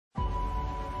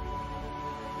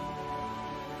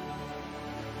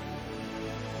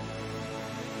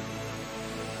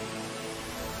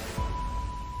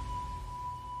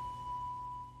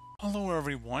Hello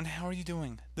everyone, how are you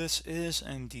doing? This is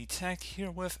MD Tech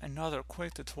here with another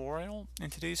quick tutorial.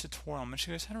 In today's tutorial, I'm going to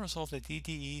show you guys how to resolve the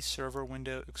DDE server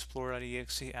window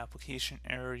explorer.exe application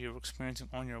error you're experiencing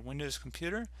on your Windows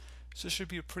computer. So this should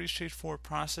be a pretty straightforward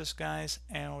process, guys,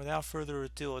 and without further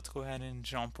ado, let's go ahead and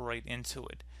jump right into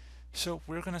it. So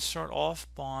we're going to start off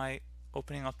by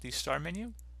opening up the start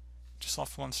menu. Just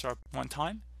left one start one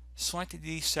time. Select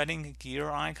the setting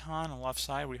gear icon on the left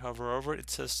side. We hover over it, it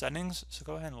says settings, so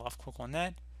go ahead and left click on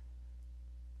that.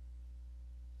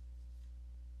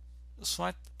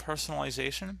 Select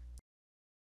personalization,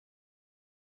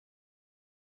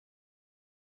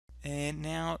 and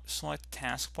now select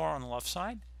taskbar on the left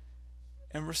side,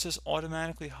 and where it says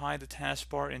automatically hide the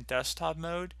taskbar in desktop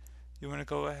mode, you want to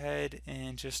go ahead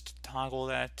and just toggle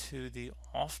that to the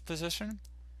off position.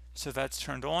 So if that's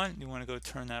turned on, you want to go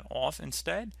turn that off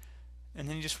instead. And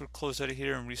then you just would close out of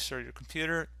here and restart your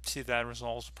computer, see if that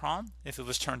resolves the problem, if it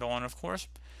was turned on, of course.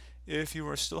 If you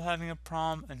are still having a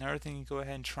problem, another thing you go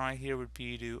ahead and try here would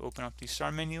be to open up the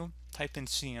start menu, type in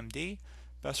CMD.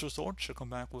 Best result should come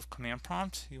back with command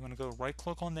prompt. You want to go right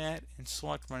click on that and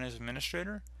select run as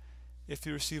administrator. If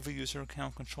you receive a user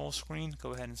account control screen,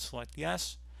 go ahead and select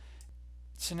yes.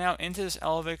 So now into this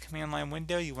Elevate command line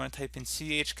window, you want to type in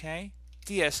CHK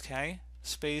DSK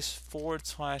space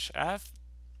 /F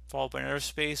followed by another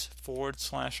space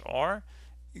 /R,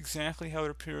 exactly how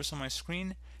it appears on my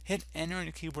screen. Hit enter on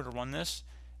your keyboard to run this,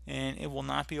 and it will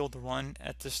not be able to run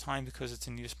at this time because it's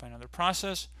in use by another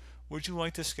process. Would you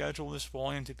like to schedule this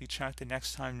volume to be checked the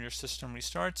next time your system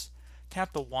restarts?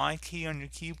 Tap the Y key on your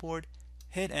keyboard,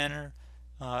 hit enter,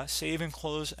 save and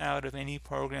close out of any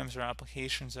programs or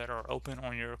applications that are open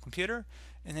on your computer,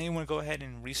 and then you want to go ahead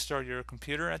and restart your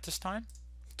computer at this time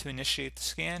to initiate the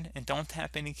scan, and don't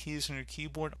tap any keys on your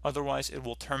keyboard, otherwise it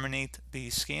will terminate the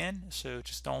scan, so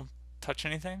just don't touch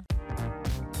anything.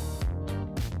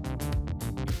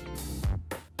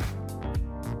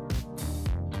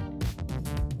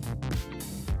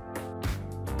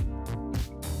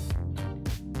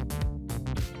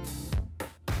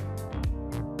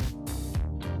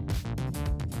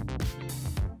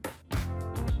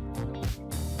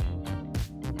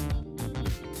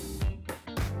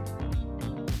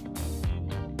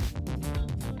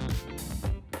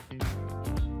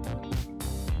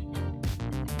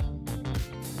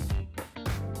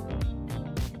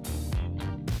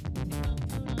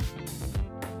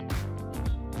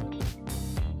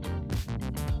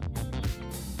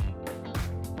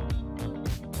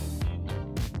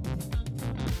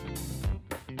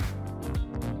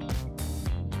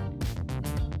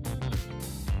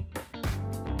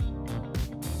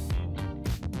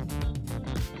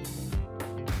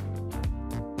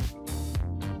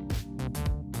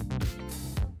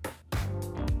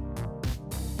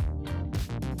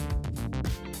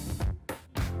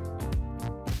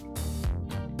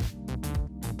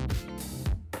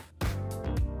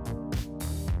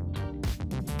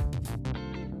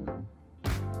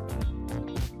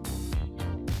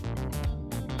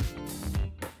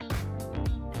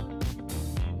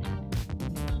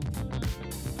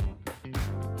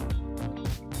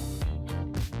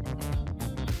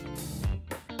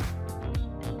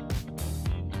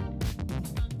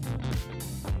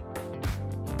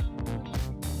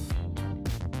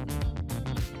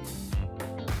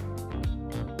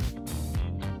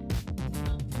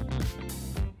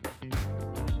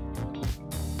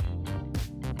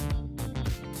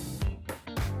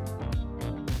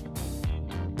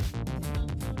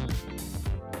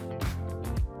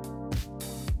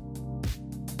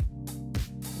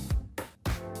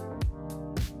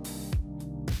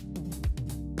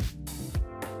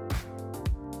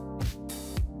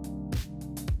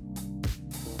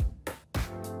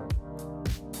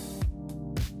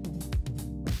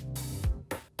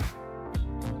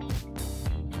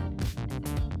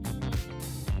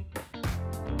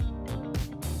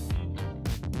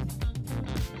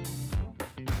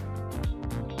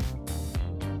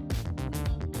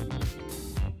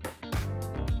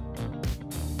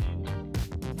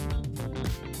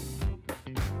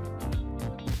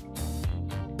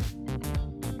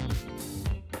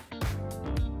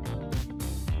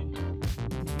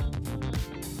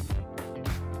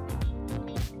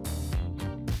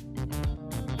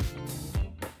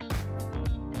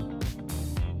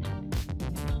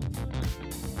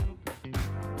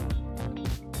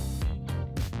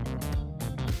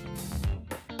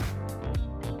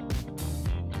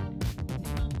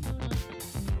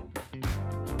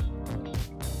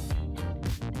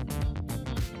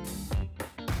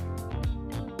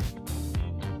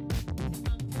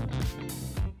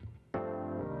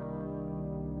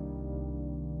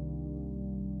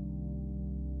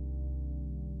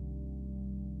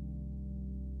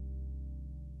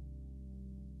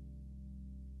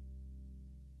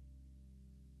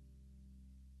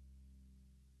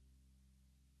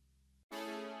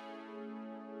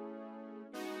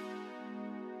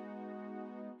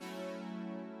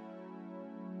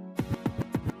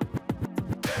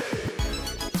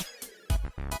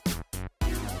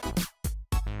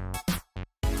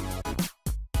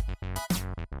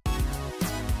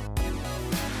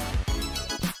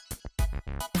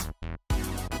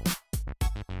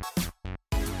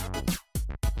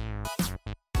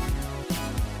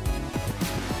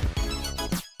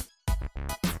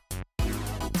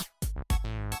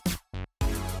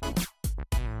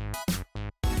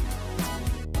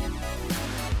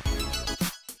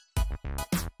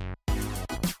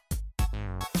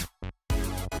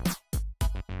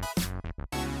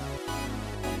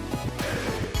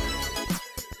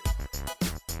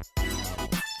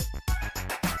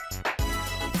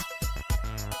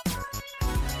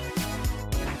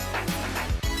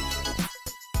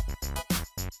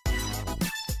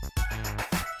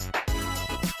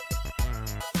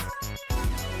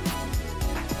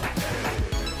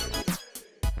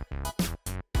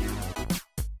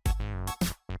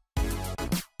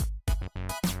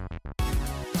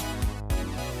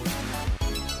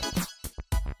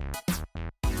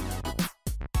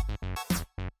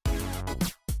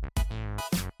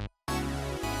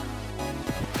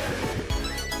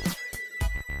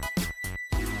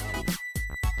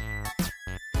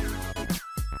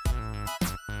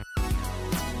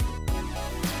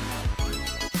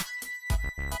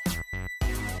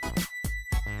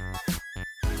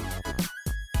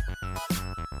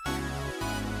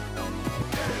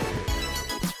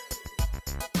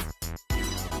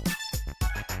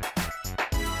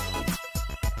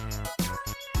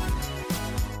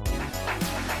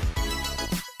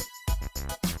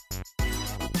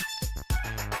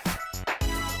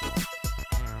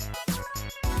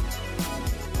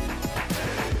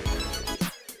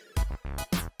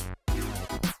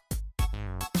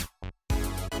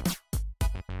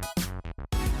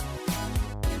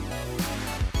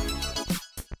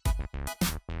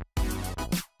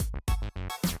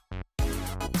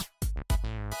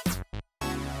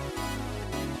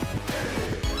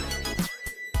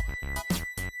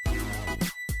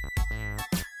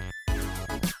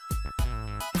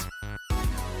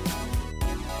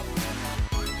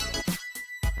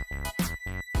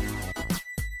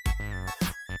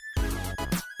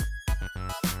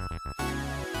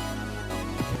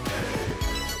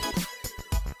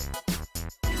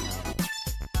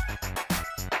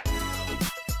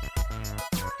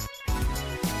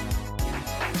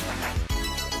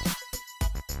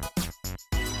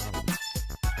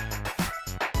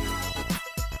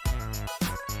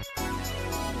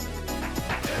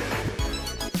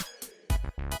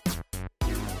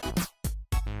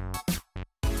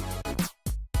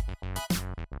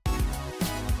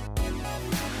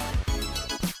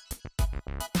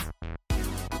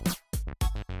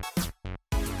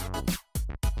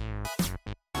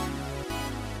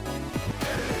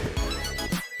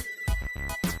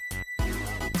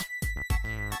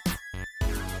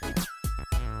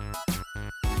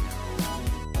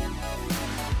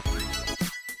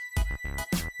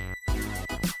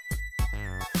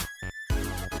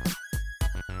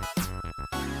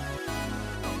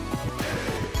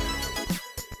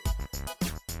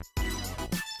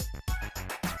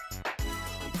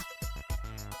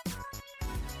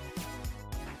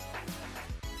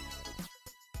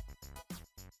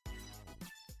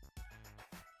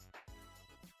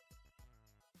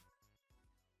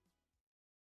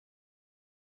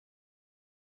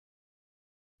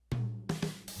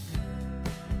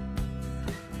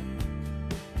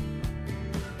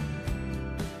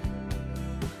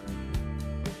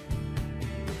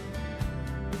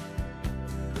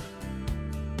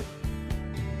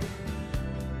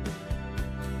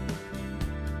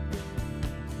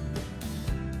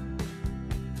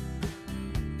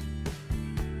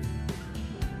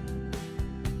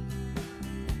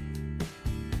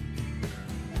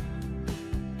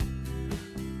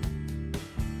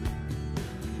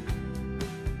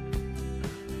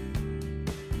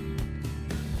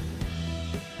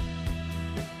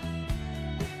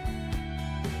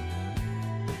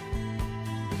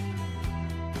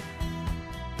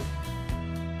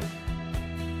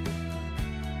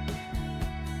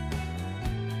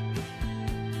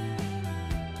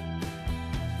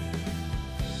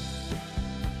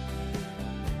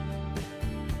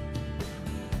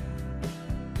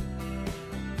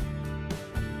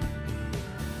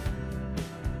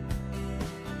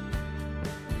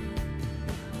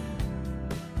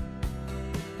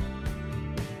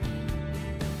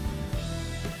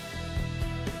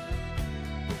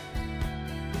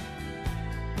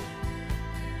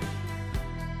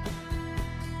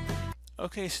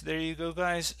 Okay, so there you go,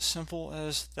 guys. Simple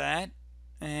as that.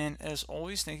 And as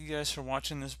always, thank you guys for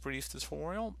watching this brief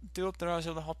tutorial. Do hope that I was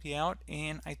able to help you out,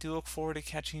 and I do look forward to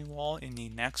catching you all in the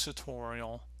next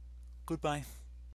tutorial. Goodbye.